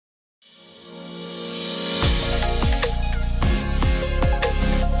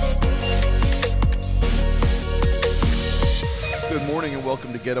morning and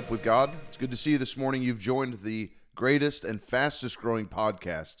welcome to Get Up with God. It's good to see you this morning. You've joined the greatest and fastest growing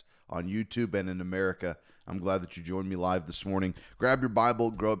podcast on YouTube and in America. I'm glad that you joined me live this morning. Grab your Bible,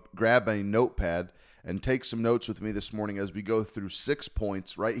 grab a notepad, and take some notes with me this morning as we go through 6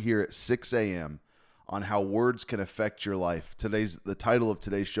 points right here at 6 a.m. on how words can affect your life. The title of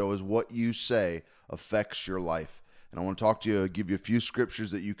today's show is What You Say Affects Your Life. And I want to talk to you, give you a few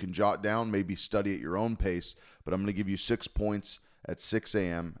scriptures that you can jot down, maybe study at your own pace, but I'm going to give you 6 points at 6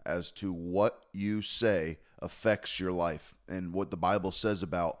 a.m. as to what you say affects your life and what the Bible says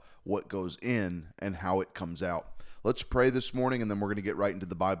about what goes in and how it comes out. Let's pray this morning, and then we're going to get right into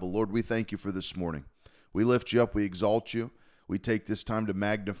the Bible. Lord, we thank you for this morning. We lift you up. We exalt you. We take this time to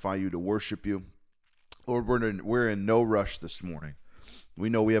magnify you, to worship you. Lord, we're in no rush this morning. We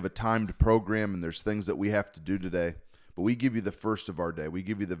know we have a timed program, and there's things that we have to do today, but we give you the first of our day. We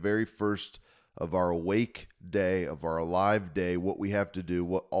give you the very first of our awake day, of our alive day, what we have to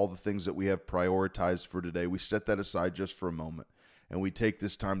do, all the things that we have prioritized for today. We set that aside just for a moment, and we take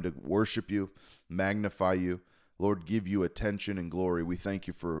this time to worship you, magnify you. Lord, give you attention and glory. We thank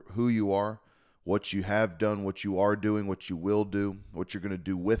you for who you are, what you have done, what you are doing, what you will do, what you're going to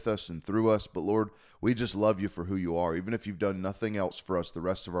do with us and through us. But Lord, we just love you for who you are. Even if you've done nothing else for us the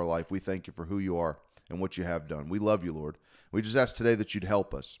rest of our life, we thank you for who you are and what you have done. We love you, Lord. We just ask today that you'd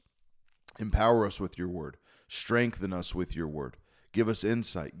help us. Empower us with your word. Strengthen us with your word. Give us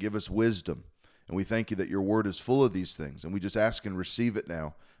insight. Give us wisdom. And we thank you that your word is full of these things. And we just ask and receive it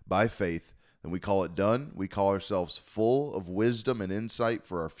now by faith. And we call it done. We call ourselves full of wisdom and insight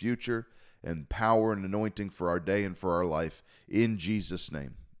for our future and power and anointing for our day and for our life. In Jesus'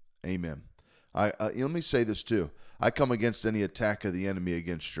 name, amen. Let me say this too. I come against any attack of the enemy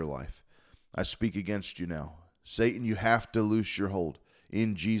against your life. I speak against you now. Satan, you have to loose your hold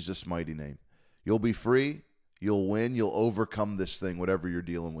in Jesus' mighty name. You'll be free. You'll win. You'll overcome this thing, whatever you're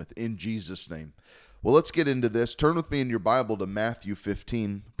dealing with, in Jesus' name. Well, let's get into this. Turn with me in your Bible to Matthew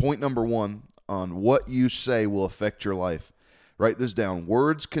 15. Point number 1 on what you say will affect your life. Write this down.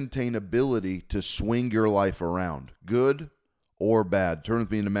 Words contain ability to swing your life around, good or bad. Turn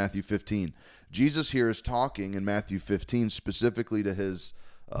with me into Matthew 15. Jesus here is talking in Matthew 15 specifically to his,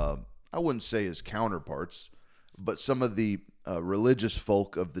 I wouldn't say his counterparts, but some of the religious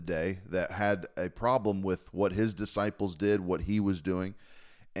folk of the day that had a problem with what his disciples did, what he was doing.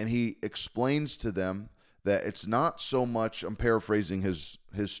 And he explains to them that it's not so much, I'm paraphrasing his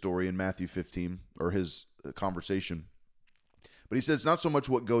story in Matthew 15, or his conversation, but he says it's not so much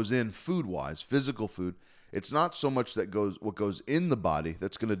what goes in food-wise, physical food. It's not so much what goes in the body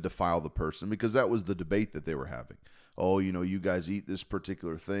that's going to defile the person, because that was the debate that they were having. Oh, you guys eat this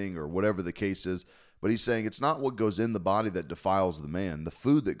particular thing or whatever the case is. But he's saying it's not what goes in the body that defiles the man, the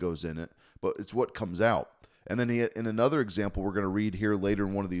food that goes in it, but it's what comes out. And then in another example we're going to read here later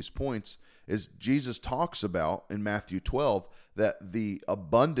in one of these points is Jesus talks about in Matthew 12 that the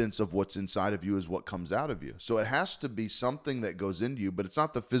abundance of what's inside of you is what comes out of you. So it has to be something that goes into you, but it's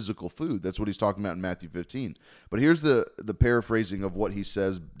not the physical food. That's what he's talking about in Matthew 15. But here's the paraphrasing of what he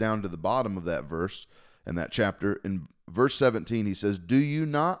says down to the bottom of that verse and that chapter. In verse 17, he says, "Do you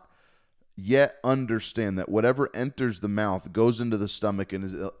not yet understand that whatever enters the mouth goes into the stomach and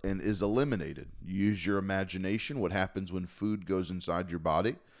is eliminated?" Use your imagination. What happens when food goes inside your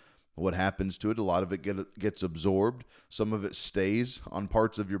body? What happens to it? A lot of it gets absorbed. Some of it stays on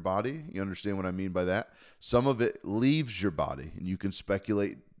parts of your body. You understand what I mean by that? Some of it leaves your body, and you can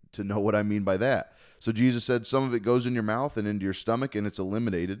speculate to know what I mean by that. So Jesus said some of it goes in your mouth and into your stomach, and it's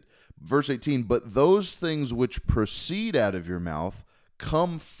eliminated. Verse 18, "But those things which proceed out of your mouth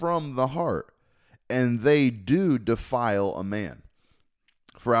come from the heart, and they do defile a man.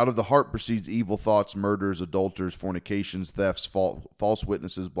 For out of the heart proceeds evil thoughts, murders, adulteries, fornications, thefts, false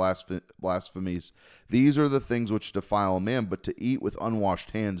witnesses, blasphemies. These are the things which defile a man, but to eat with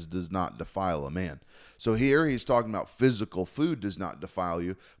unwashed hands does not defile a man." So here he's talking about physical food does not defile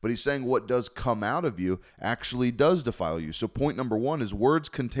you, but he's saying what does come out of you actually does defile you. So point number 1 is words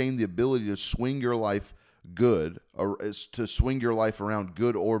contain the ability to swing your life good, or is to swing your life around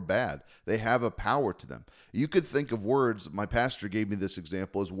good or bad. They have a power to them. You could think of words, my pastor gave me this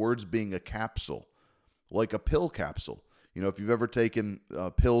example, as words being a capsule, like a pill capsule. If you've ever taken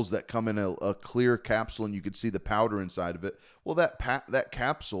pills that come in a clear capsule and you can see the powder inside of it, well, that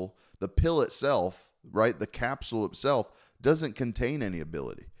capsule, the pill itself, right, the capsule itself doesn't contain any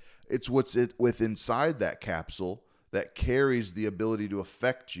ability. It's what's inside that capsule that carries the ability to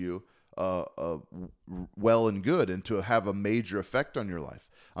affect you well and good and to have a major effect on your life.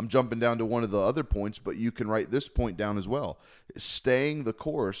 I'm jumping down to one of the other points, but you can write this point down as well. Staying the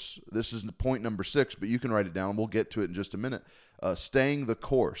course. This is point number 6, but you can write it down. We'll get to it in just a minute. Staying the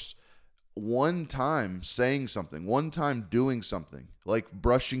course. One time saying something, one time doing something, like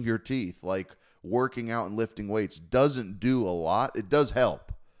brushing your teeth, like working out and lifting weights, doesn't do a lot. It does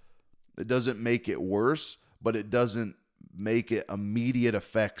help. It doesn't make it worse, but it doesn't make it immediate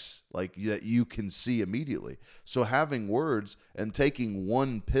effects like that you can see immediately. So having words and taking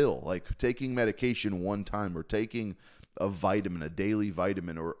one pill, like taking medication one time, or taking a vitamin, a daily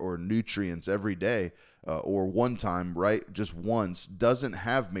vitamin, or nutrients every day, or one time, right, just once, doesn't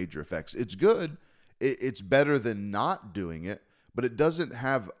have major effects. It's good. It's better than not doing it, but it doesn't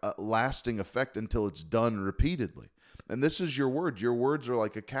have a lasting effect until it's done repeatedly. And this is your words. Your words are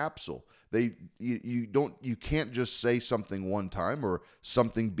like a capsule. You can't just say something one time or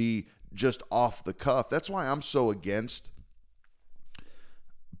something be just off the cuff. That's why I'm so against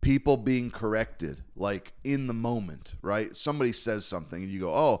people being corrected, like in the moment, right? Somebody says something and you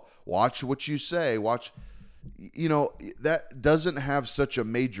go, "Oh, watch what you say." Watch, that doesn't have such a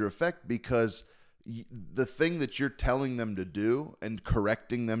major effect because the thing that you're telling them to do and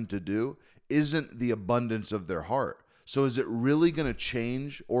correcting them to do isn't the abundance of their heart. So is it really going to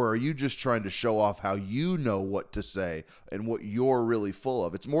change, or are you just trying to show off how you know what to say and what you're really full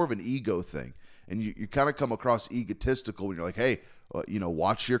of? It's more of an ego thing. And you kind of come across egotistical when you're like, "Hey,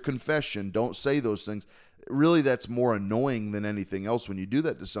 watch your confession. Don't say those things." Really, that's more annoying than anything else when you do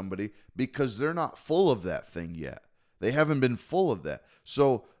that to somebody because they're not full of that thing yet. They haven't been full of that.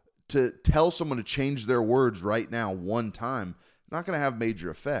 So to tell someone to change their words right now one time, not going to have major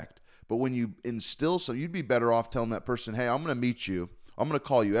effect. But when you instill some, you'd be better off telling that person, "Hey, I'm going to meet you. I'm going to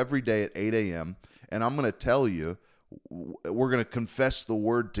call you every day at 8 a.m. and I'm going to tell you, we're going to confess the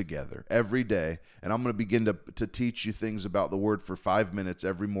word together every day. And I'm going to begin to teach you things about the word for 5 minutes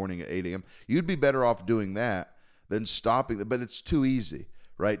every morning at 8 a.m. You'd be better off doing that than stopping. But it's too easy,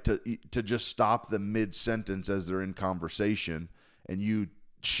 right? To just stop them mid-sentence as they're in conversation and you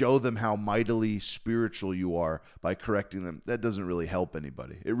show them how mightily spiritual you are by correcting them. That doesn't really help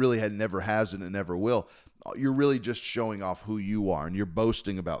anybody. It really never has and it never will. You're really just showing off who you are and you're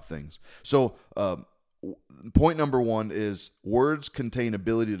boasting about things. So point number 1 is words contain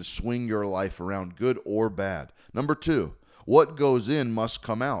ability to swing your life around, good or bad. Number 2, what goes in must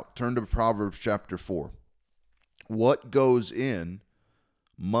come out. Turn to Proverbs chapter 4. What goes in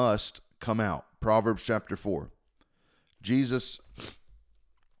must come out. Proverbs chapter 4. Jesus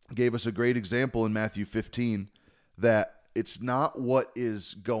gave us a great example in Matthew 15 that it's not what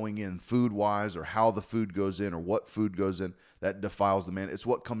is going in food-wise or how the food goes in or what food goes in that defiles the man. It's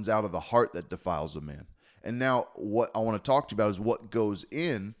what comes out of the heart that defiles a man. And now what I want to talk to you about is what goes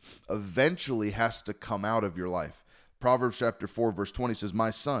in eventually has to come out of your life. Proverbs chapter 4 verse 20 says, "My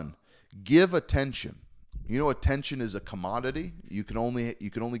son, give attention." Attention is a commodity. You can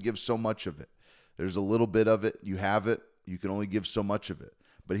only give so much of it. There's a little bit of it. You have it. You can only give so much of it.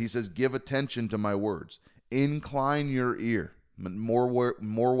 But he says, "Give attention to my words. Incline your ear."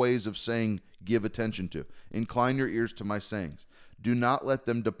 More ways of saying give attention to. "Incline your ears to my sayings. Do not let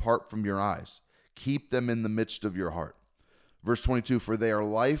them depart from your eyes. Keep them in the midst of your heart." Verse 22, "For they are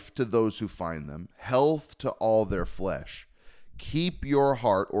life to those who find them, health to all their flesh. Keep your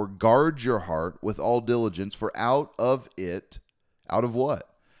heart," or guard your heart, "with all diligence, for out of it," out of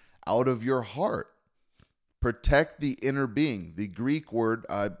what? Out of your heart. Protect the inner being. The Greek word,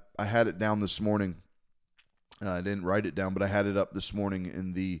 I had it down this morning. I didn't write it down, but I had it up this morning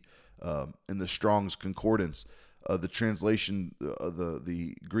in the Strong's Concordance. The translation,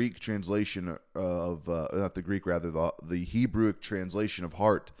 the Greek translation of, not the Greek, rather, the Hebrew translation of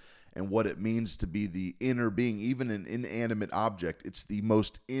heart and what it means to be the inner being, even an inanimate object. It's the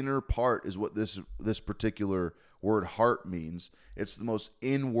most inner part is what this particular word heart means. It's the most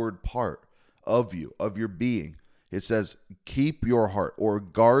inward part of you, of your being. It says, keep your heart or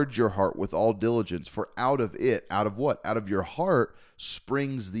guard your heart with all diligence, for out of it, out of what? Out of your heart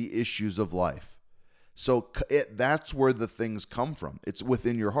springs the issues of life. So that's where the things come from. It's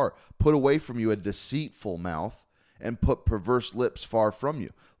within your heart. Put away from you a deceitful mouth and put perverse lips far from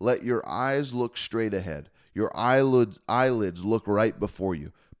you. Let your eyes look straight ahead. Your eyelids look right before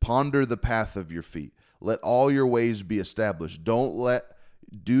you. Ponder the path of your feet. Let all your ways be established.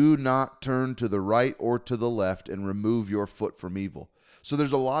 Do not turn to the right or to the left, and remove your foot from evil. So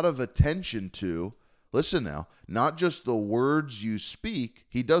there's a lot of attention to, listen now, not just the words you speak.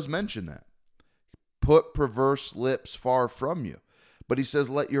 He does mention that. Put perverse lips far from you. But he says,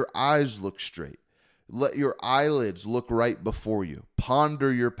 let your eyes look straight. Let your eyelids look right before you.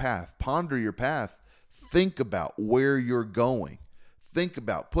 Ponder your path. Ponder your path. Think about where you're going. Think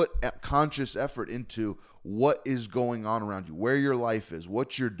about, put conscious effort into what is going on around you, where your life is,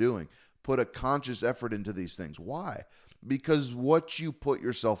 what you're doing. Put a conscious effort into these things. Why? Because what you put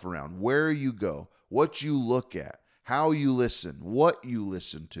yourself around, where you go, what you look at, how you listen, what you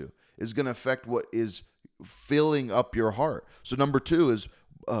listen to is going to affect what is filling up your heart. So number 2 is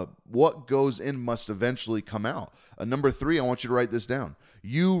what goes in must eventually come out. Number 3, I want you to write this down.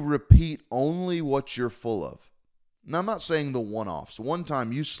 You repeat only what you're full of. Now, I'm not saying the one-offs. One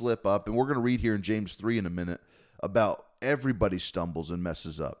time you slip up, and we're going to read here in James 3 in a minute about everybody stumbles and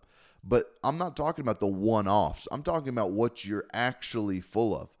messes up. But I'm not talking about the one-offs. I'm talking about what you're actually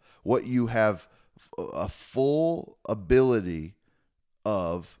full of, what you have a full ability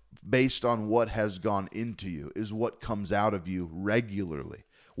of based on what has gone into you is what comes out of you regularly,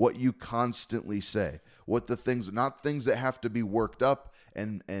 what you constantly say, what the things, not things that have to be worked up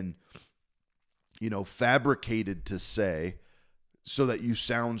and fabricated to say so that you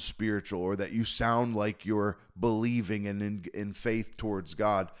sound spiritual or that you sound like you're believing and in faith towards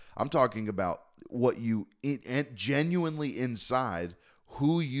God. I'm talking about what you genuinely inside,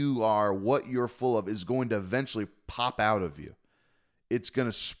 who you are, what you're full of is going to eventually pop out of you. It's going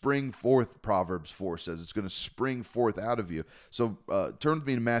to spring forth, Proverbs 4 says. It's going to spring forth out of you. So turn with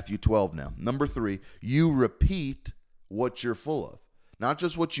me to Matthew 12 now. Number 3, you repeat what you're full of. Not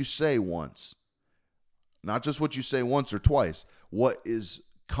just what you say once. Not just what you say once or twice. What is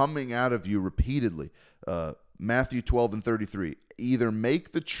coming out of you repeatedly. Matthew 12:33. Either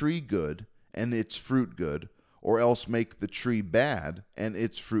make the tree good and its fruit good, or else make the tree bad and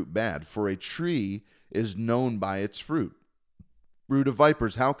its fruit bad. For a tree is known by its fruit. Brood of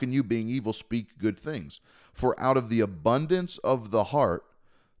vipers, how can you, being evil, speak good things? For out of the abundance of the heart,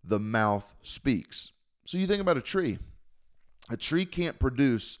 the mouth speaks. So you think about a tree. A tree can't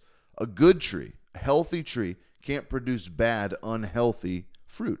produce a good tree. A healthy tree can't produce bad, unhealthy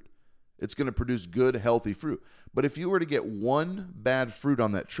fruit. It's going to produce good, healthy fruit. But if you were to get one bad fruit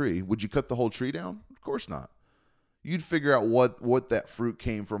on that tree, would you cut the whole tree down? Of course not. You'd figure out what that fruit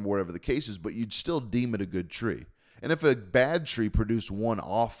came from, whatever the case is, but you'd still deem it a good tree. And if a bad tree produced one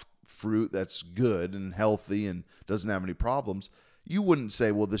off fruit that's good and healthy and doesn't have any problems, you wouldn't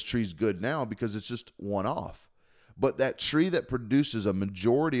say, well, this tree's good now because it's just one off. But that tree that produces a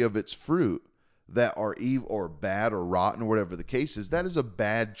majority of its fruit that are evil or bad or rotten or whatever the case is, that is a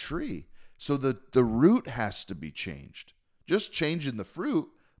bad tree. So the root has to be changed. Just changing the fruit,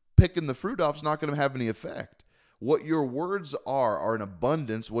 picking the fruit off is not going to have any effect. What your words are in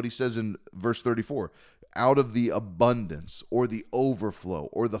abundance, what he says in verse 34, out of the abundance or the overflow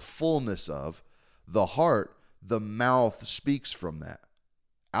or the fullness of the heart, the mouth speaks from that.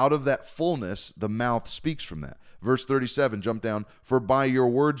 Out of that fullness, the mouth speaks from that. Verse 37, jump down. For by your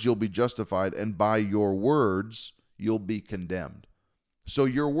words you'll be justified, and by your words you'll be condemned. So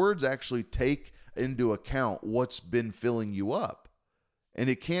your words actually take into account what's been filling you up. And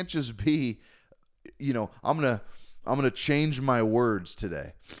it can't just be, I'm gonna change my words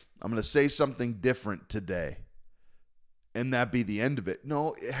today. I'm gonna say something different today, and that be the end of it.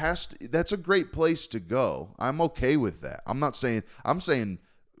 No, it has to. That's a great place to go. I'm okay with that. I'm saying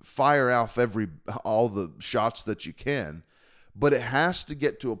fire off all the shots that you can, but it has to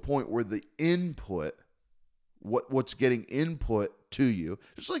get to a point where the input, what's getting input to you,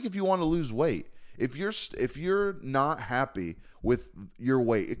 just like if you want to lose weight, if you're not happy with your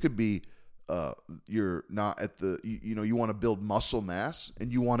weight, it could be you're not at the you want to build muscle mass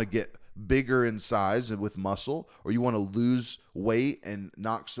and you want to get bigger in size and with muscle, or you want to lose weight and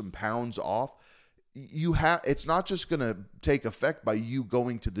knock some pounds off. It's not just going to take effect by you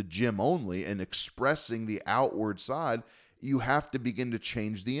going to the gym only and expressing the outward side. You have to begin to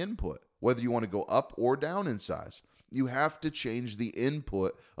change the input, whether you want to go up or down in size. You have to change the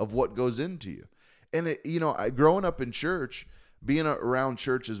input of what goes into you. And growing up in church, being around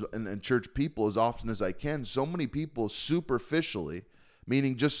churches and church people as often as I can, so many people superficially,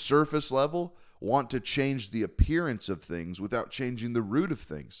 meaning just surface level, want to change the appearance of things without changing the root of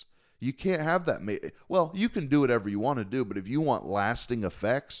things. You can't have that. Well, you can do whatever you want to do, but if you want lasting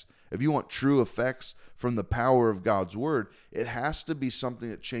effects, if you want true effects from the power of God's word, it has to be something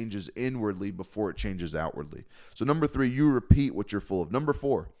that changes inwardly before it changes outwardly. So number 3, you repeat what you're full of. Number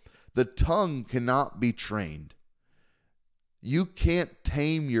 4, the tongue cannot be trained. You can't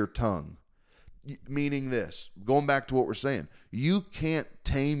tame your tongue. Meaning this, going back to what we're saying, you can't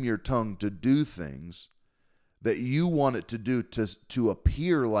tame your tongue to do things that you want it to do to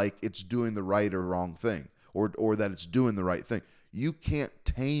appear like it's doing the right or wrong thing, or that it's doing the right thing. You can't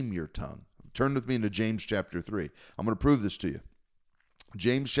tame your tongue. Turn with me into James chapter 3. I'm going to prove this to you.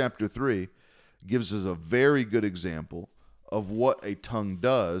 James chapter 3 gives us a very good example of what a tongue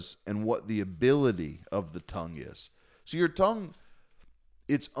does and what the ability of the tongue is. So your tongue,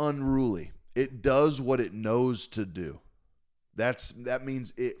 it's unruly. It does what it knows to do. That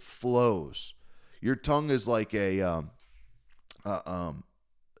means it flows. Your tongue is like a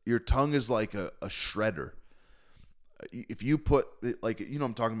shredder. If you put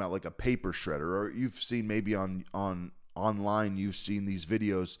I'm talking about like a paper shredder, or you've seen maybe on online, you've seen these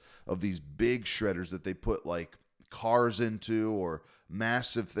videos of these big shredders that they put like cars into or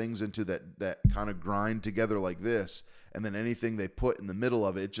massive things into that kind of grind together like this. And then anything they put in the middle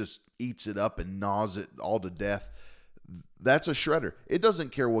of it, it just eats it up and gnaws it all to death. That's a shredder. It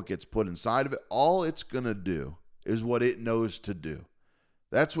doesn't care what gets put inside of it. All it's going to do is what it knows to do.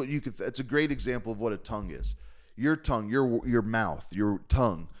 That's a great example of what a tongue is. Your tongue, your mouth, your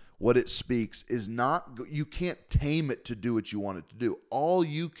tongue, what it speaks is not, you can't tame it to do what you want it to do. All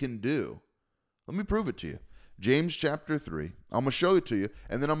you can do, let me prove it to you. James chapter 3, I'm going to show it to you,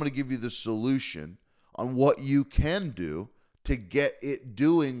 and then I'm going to give you the solution on what you can do to get it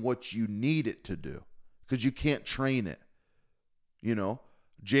doing what you need it to do, because you can't train it.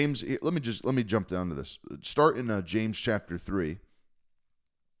 James, let me jump down to this. Start in James chapter 3.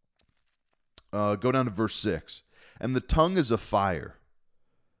 Go down to verse 6. And the tongue is a fire,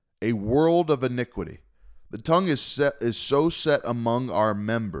 a world of iniquity. The tongue is so set among our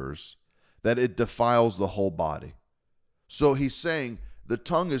members that it defiles the whole body. So he's saying the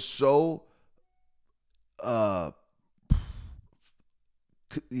tongue is so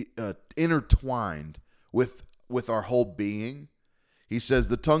intertwined with our whole being. He says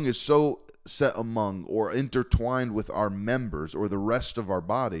the tongue is so set among or intertwined with our members or the rest of our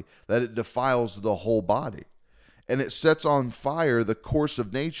body that it defiles the whole body. And it sets on fire the course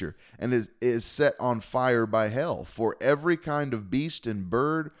of nature, and is set on fire by hell. For every kind of beast and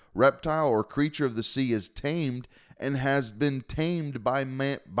bird, reptile, or creature of the sea is tamed and has been tamed by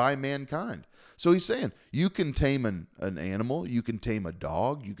mankind. So he's saying you can tame an animal, you can tame a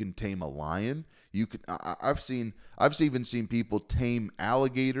dog, you can tame a lion. I've even seen people tame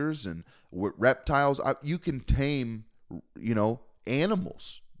alligators and reptiles. You can tame,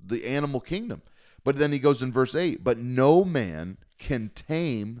 animals, the animal kingdom. But then he goes in verse 8, but no man can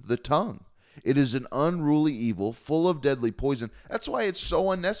tame the tongue. It is an unruly evil, full of deadly poison. That's why it's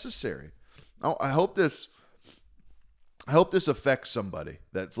so unnecessary. I hope this affects somebody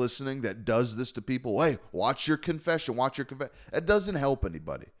that's listening that does this to people. Hey, watch your confession. It doesn't help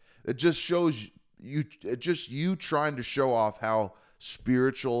anybody. It just shows you trying to show off how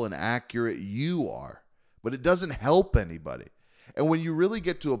spiritual and accurate you are. But it doesn't help anybody. And when you really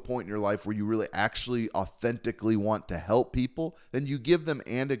get to a point in your life where you really actually authentically want to help people, then you give them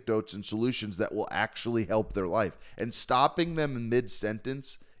anecdotes and solutions that will actually help their life. And stopping them in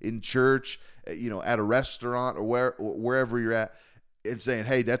mid-sentence in church, at a restaurant or wherever you're at, and saying,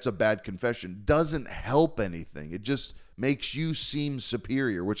 hey, that's a bad confession, doesn't help anything. It just makes you seem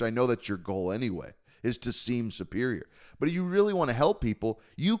superior, which I know that's your goal anyway, is to seem superior. But if you really want to help people,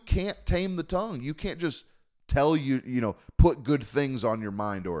 you can't tame the tongue. You can't just tell put good things on your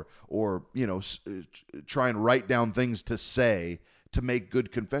mind or try and write down things to say to make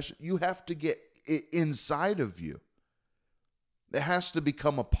good confession. You have to get it inside of you. It has to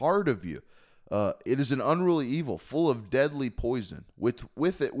become a part of you. It is an unruly evil, full of deadly poison.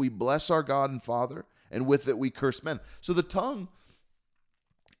 With it we bless our God and Father, and with it we curse men. So the tongue,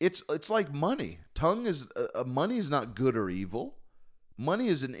 it's like money. Money is not good or evil. Money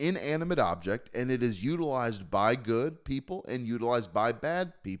is an inanimate object, and it is utilized by good people and utilized by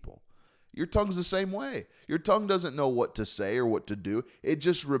bad people. Your tongue's the same way. Your tongue doesn't know what to say or what to do. It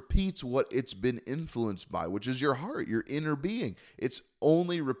just repeats what it's been influenced by, which is your heart, your inner being. It's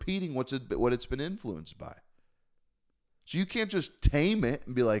only repeating what it's been influenced by. So you can't just tame it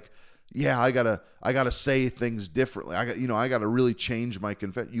and be like, yeah, I gotta say things differently. I gotta really change my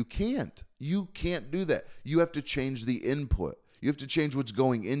confession. You can't do that. You have to change the input. You have to change what's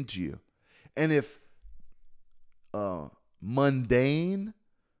going into you. And if mundane,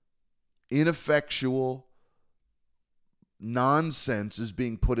 ineffectual nonsense is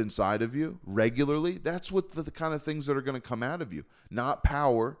being put inside of you regularly, that's what the kind of things that are going to come out of you. Not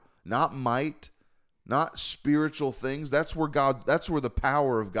power, not might, not spiritual things. That's where the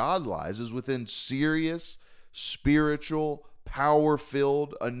power of God lies, is within serious, spiritual,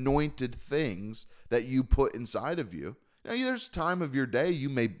 power-filled, anointed things that you put inside of you. Now, there's time of your day you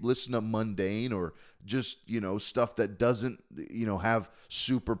may listen to mundane or just, stuff that doesn't, have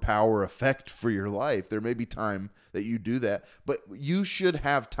superpower effect for your life. There may be time that you do that, but you should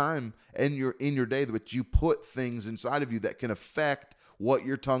have time in your day that you put things inside of you that can affect what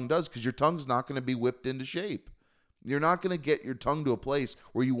your tongue does, because your tongue's not going to be whipped into shape. You're not going to get your tongue to a place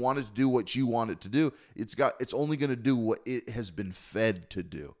where you want it to do what you want it to do. It's only going to do what it has been fed to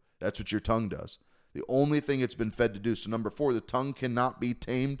do. That's what your tongue does. The only thing it's been fed to do. So number 4, the tongue cannot be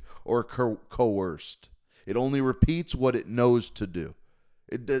tamed or coerced. It only repeats what it knows to do.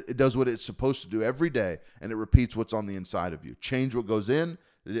 It does what it's supposed to do every day, and it repeats what's on the inside of you. Change what goes in,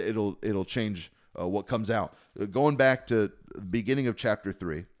 it'll change what comes out. Going back to the beginning of chapter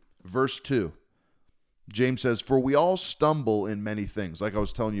 3, verse 2, James says, "For we all stumble in many things." Like I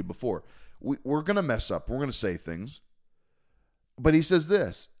was telling you before, we're going to mess up. We're going to say things. But he says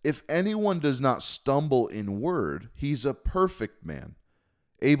this, "If anyone does not stumble in word, he's a perfect man,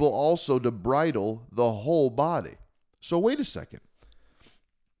 able also to bridle the whole body." So wait a second.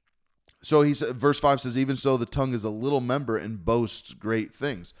 So he said, verse 5 says, "Even so, the tongue is a little member and boasts great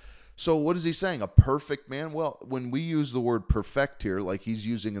things." So what is he saying? A perfect man? Well, when we use the word perfect here, like he's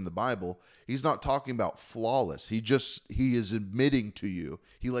using in the Bible, he's not talking about flawless. He is admitting to you.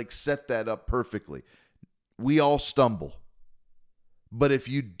 He set that up perfectly. We all stumble. But if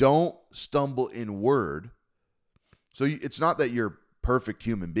you don't stumble in word, so it's not that you're perfect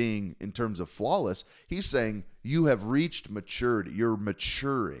human being in terms of flawless. He's saying you have reached maturity. You're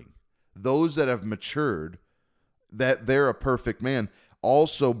maturing. Those that have matured, that they're a perfect man,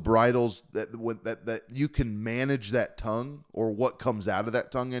 also bridles that you can manage that tongue, or what comes out of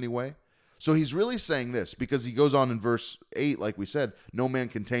that tongue anyway. So he's really saying this, because he goes on in verse 8, like we said, no man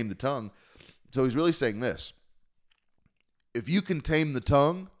can tame the tongue. So he's really saying this. If you can tame the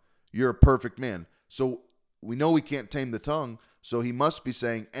tongue, you're a perfect man. So we know we can't tame the tongue. So he must be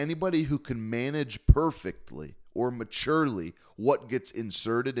saying anybody who can manage perfectly or maturely what gets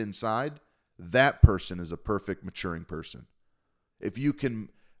inserted inside, that person is a perfect maturing person. If you can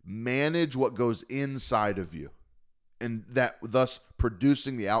manage what goes inside of you, and that thus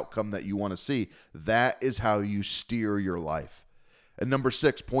producing the outcome that you want to see, that is how you steer your life. And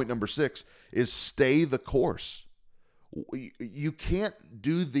point number 6 is stay the course. You can't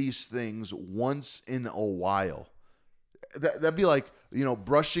do these things once in a while. That'd be like,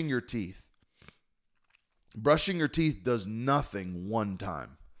 brushing your teeth. Brushing your teeth does nothing one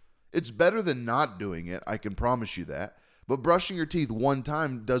time. It's better than not doing it, I can promise you that. But brushing your teeth one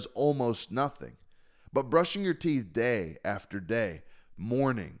time does almost nothing. But brushing your teeth day after day,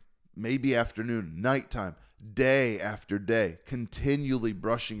 morning, maybe afternoon, nighttime, day after day, continually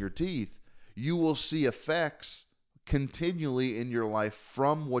brushing your teeth, you will see effects continually in your life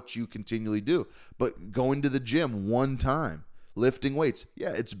from what you continually do. But going to the gym one time, lifting weights,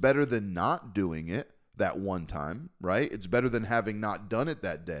 it's better than not doing it that one time, right? It's better than having not done it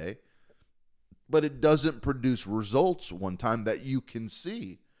that day. But it doesn't produce results one time that you can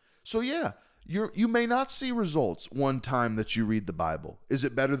see. So you may not see results one time that you read the Bible. Is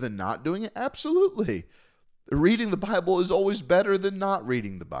it better than not doing it? Absolutely. Reading the Bible is always better than not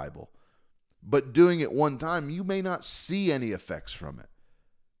reading the Bible. But doing it one time, you may not see any effects from it.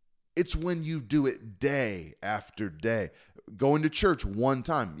 It's when you do it day after day. Going to church one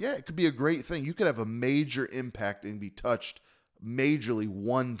time, it could be a great thing. You could have a major impact and be touched majorly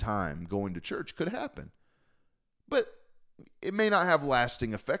one time. Going to church could happen. But it may not have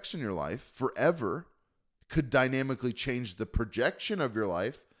lasting effects in your life forever. It could dynamically change the projection of your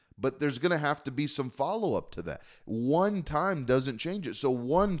life. But there's going to have to be some follow-up to that. One time doesn't change it. So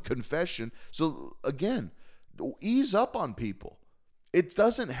one confession. So again, ease up on people. It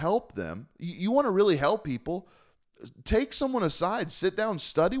doesn't help them. You want to really help people, take someone aside, sit down,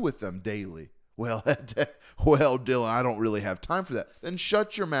 study with them daily. Well, Dylan, I don't really have time for that. Then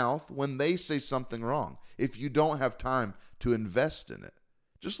shut your mouth when they say something wrong. If you don't have time to invest in it,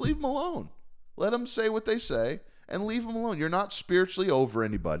 just leave them alone. Let them say what they say. And leave them alone. You're not spiritually over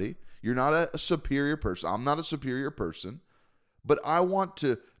anybody. You're not a superior person. I'm not a superior person. But I want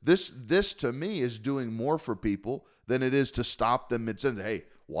to, this to me is doing more for people than it is to stop them and say, hey,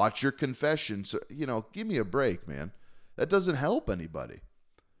 watch your confession. So, give me a break, man. That doesn't help anybody.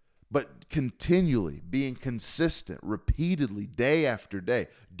 But continually being consistent, repeatedly, day after day,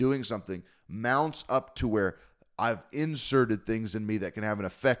 doing something mounts up to where I've inserted things in me that can have an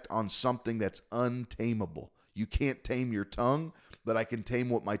effect on something that's untamable. You can't tame your tongue, but I can tame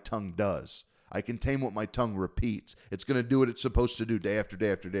what my tongue does. I can tame what my tongue repeats. It's going to do what it's supposed to do day after day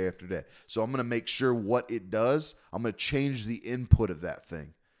after day after day. So I'm going to make sure what it does, I'm going to change the input of that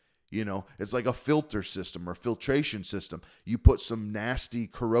thing. It's like a filter system or filtration system. You put some nasty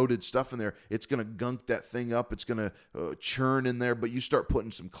corroded stuff in there, it's going to gunk that thing up. It's going to churn in there. But you start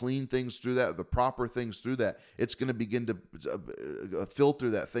putting some clean things through that, the proper things through that, it's going to begin to filter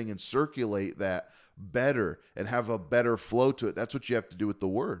that thing and circulate that better and have a better flow to it. That's what you have to do with the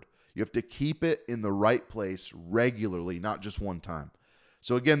word. You have to keep it in the right place regularly, not just one time.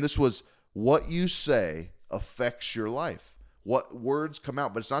 So again, this was what you say affects your life. What words come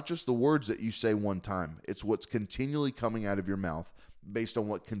out, but it's not just the words that you say one time. It's what's continually coming out of your mouth based on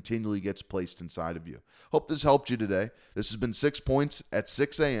what continually gets placed inside of you. Hope this helped you today. This has been 6 Points at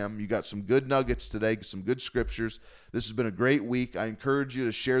 6 a.m. You got some good nuggets today, some good scriptures. This has been a great week. I encourage you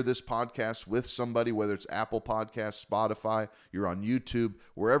to share this podcast with somebody, whether it's Apple Podcasts, Spotify, you're on YouTube,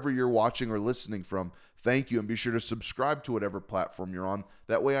 wherever you're watching or listening from. Thank you, and be sure to subscribe to whatever platform you're on.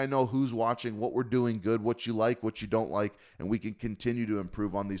 That way I know who's watching, what we're doing good, what you like, what you don't like, and we can continue to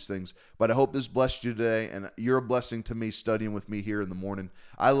improve on these things. But I hope this blessed you today, and you're a blessing to me studying with me here in the morning.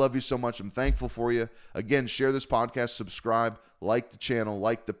 I love you so much. I'm thankful for you. Again, share this podcast, subscribe, like the channel,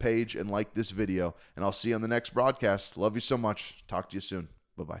 like the page, and like this video. And I'll see you on the next broadcast. Love you so much. Talk to you soon.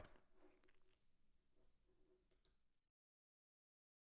 Bye-bye.